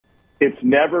It's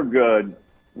never good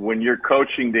when your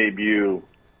coaching debut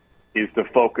is the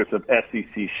focus of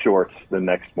SEC shorts the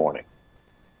next morning,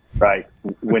 right?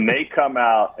 When they come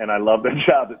out, and I love the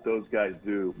job that those guys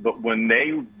do, but when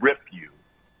they rip you,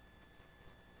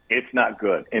 it's not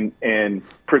good. And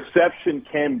perception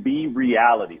can be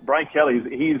reality. Brian Kelly,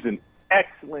 he's an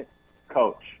excellent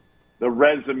coach. The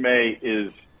resume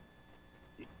is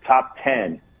top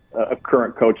 10 of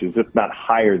current coaches, if not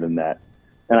higher than that.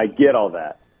 And I get all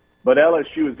that. But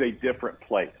LSU is a different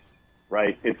place,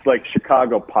 right? It's like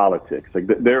Chicago politics. Like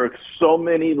there are so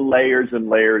many layers and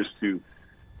layers to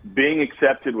being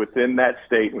accepted within that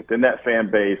state, within that fan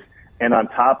base, and on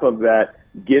top of that,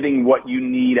 getting what you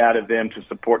need out of them to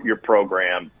support your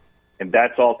program. And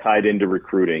that's all tied into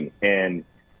recruiting. And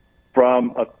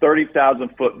from a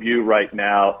 30,000-foot view right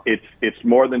now, it's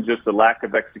more than just a lack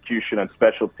of execution on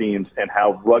special teams and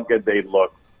how rugged they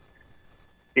look.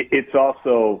 It's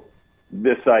also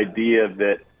this idea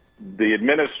that the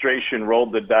administration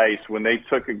rolled the dice when they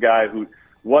took a guy who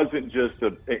wasn't just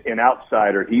an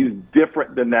outsider. He's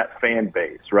different than that fan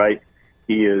base, right?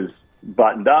 He is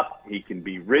buttoned up. He can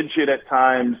be rigid at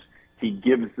times. He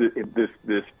gives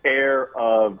this air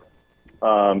of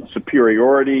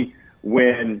superiority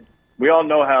when we all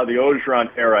know how the Orgeron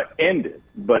era ended,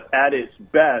 but at its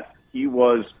best, he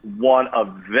was one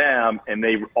of them, and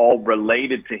they all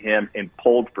related to him and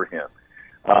pulled for him.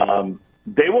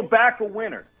 They will back a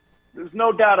winner. There's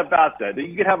no doubt about that.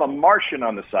 You could have a Martian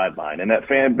on the sideline, and that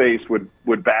fan base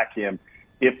would back him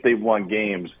if they won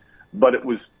games. But it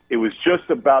was just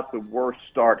about the worst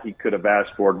start he could have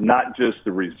asked for, not just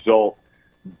the result,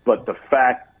 but the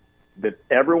fact that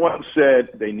everyone said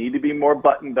they need to be more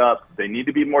buttoned up, they need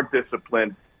to be more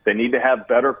disciplined, they need to have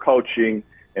better coaching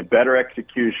and better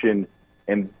execution,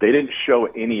 and they didn't show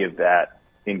any of that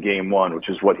in game one, which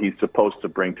is what he's supposed to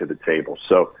bring to the table.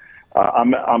 So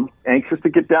I'm anxious to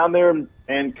get down there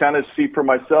and kind of see for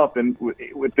myself and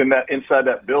within that, inside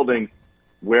that building,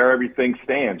 where everything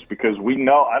stands, because we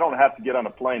know I don't have to get on a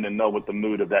plane and know what the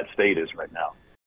mood of that state is right now.